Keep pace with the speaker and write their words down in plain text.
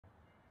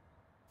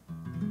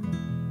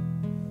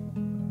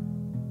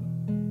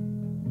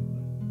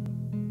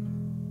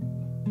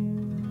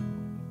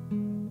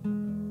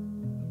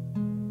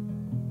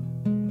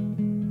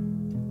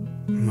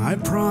I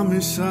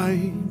promise,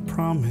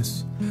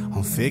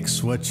 I'll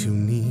fix what you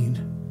need.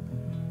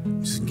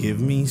 Just give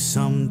me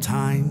some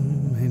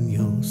time and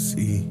you'll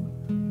see.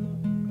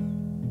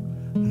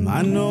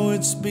 I know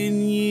it's been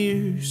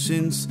years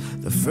since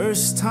the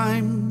first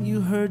time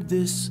you heard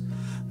this.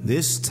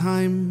 This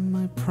time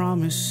I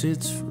promise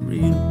it's for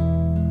real.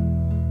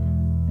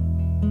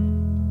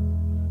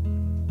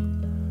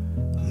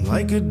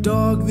 Like a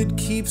dog that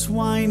keeps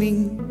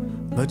whining,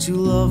 but you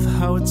love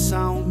how it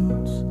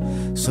sounds,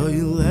 so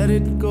you let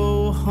it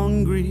go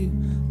hungry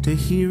to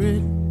hear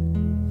it.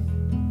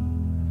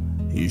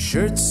 Your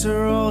shirts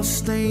are all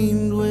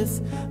stained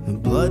with the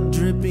blood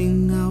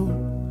dripping out,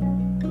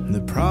 and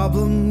the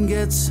problem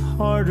gets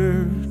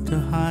harder to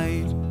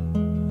hide.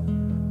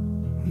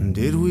 And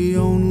did we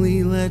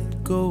only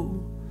let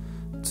go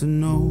to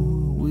know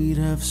we'd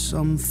have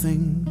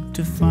something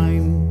to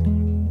find?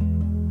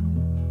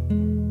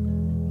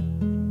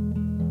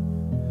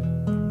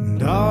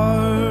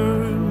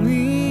 Darling,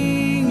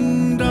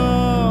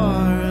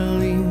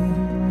 darling,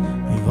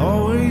 you've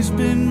always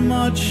been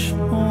much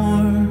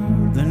more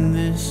than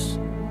this.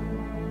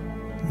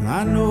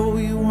 I know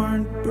you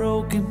weren't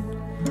broken,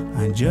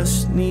 I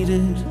just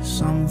needed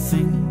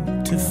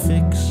something to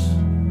fix.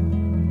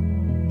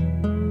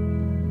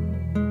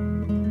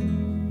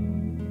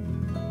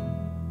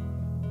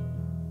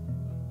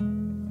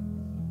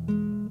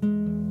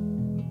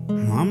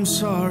 I'm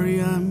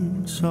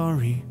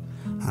sorry,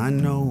 I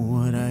know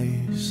what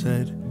I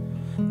said.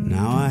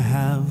 Now I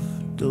have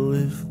to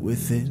live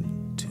with it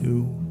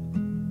too.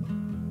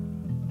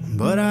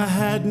 But I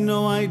had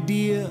no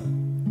idea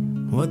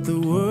what the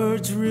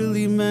words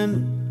really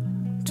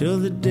meant till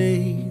the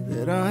day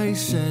that I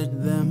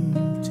said them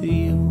to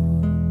you.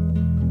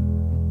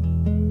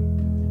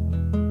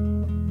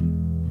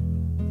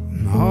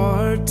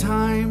 Hard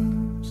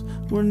times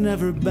were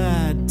never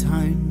bad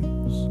times.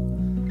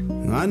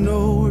 I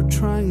know we're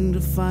trying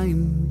to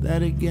find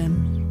that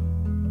again.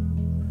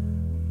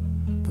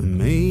 But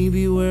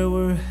maybe where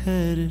we're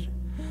headed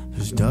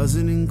just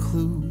doesn't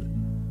include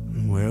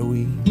where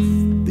we've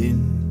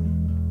been.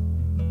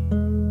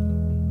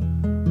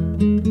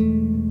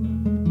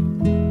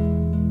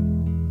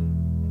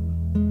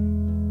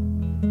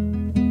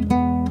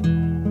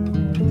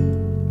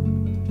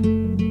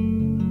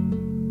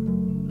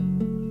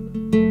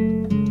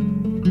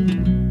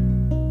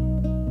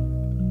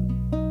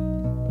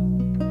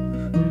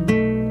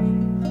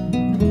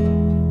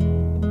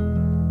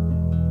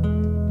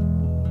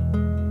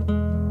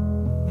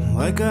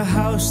 Like a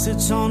house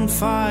that's on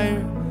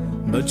fire,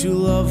 but you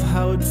love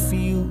how it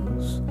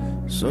feels,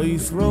 so you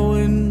throw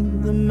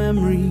in the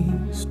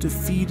memories to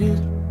feed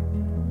it.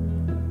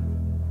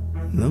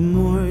 The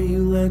more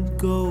you let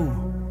go,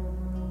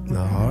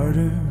 the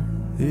harder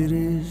it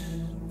is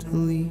to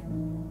leave.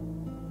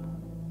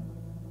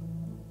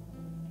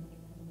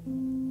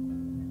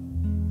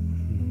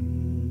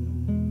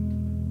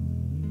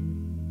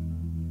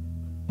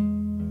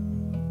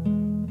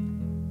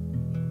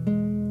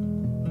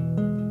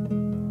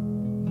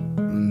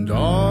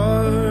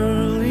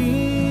 Darling,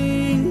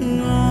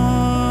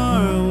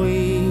 are we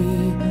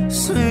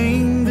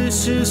saying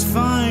this is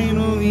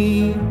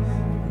finally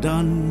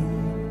done?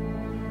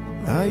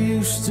 I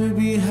used to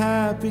be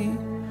happy,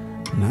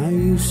 and I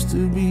used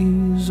to be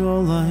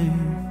all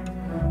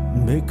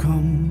I've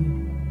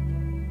become.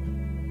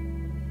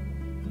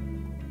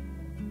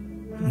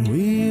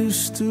 We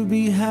used to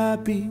be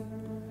happy,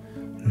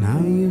 and I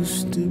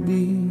used to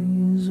be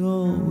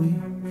all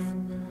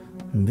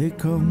we've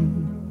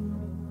become.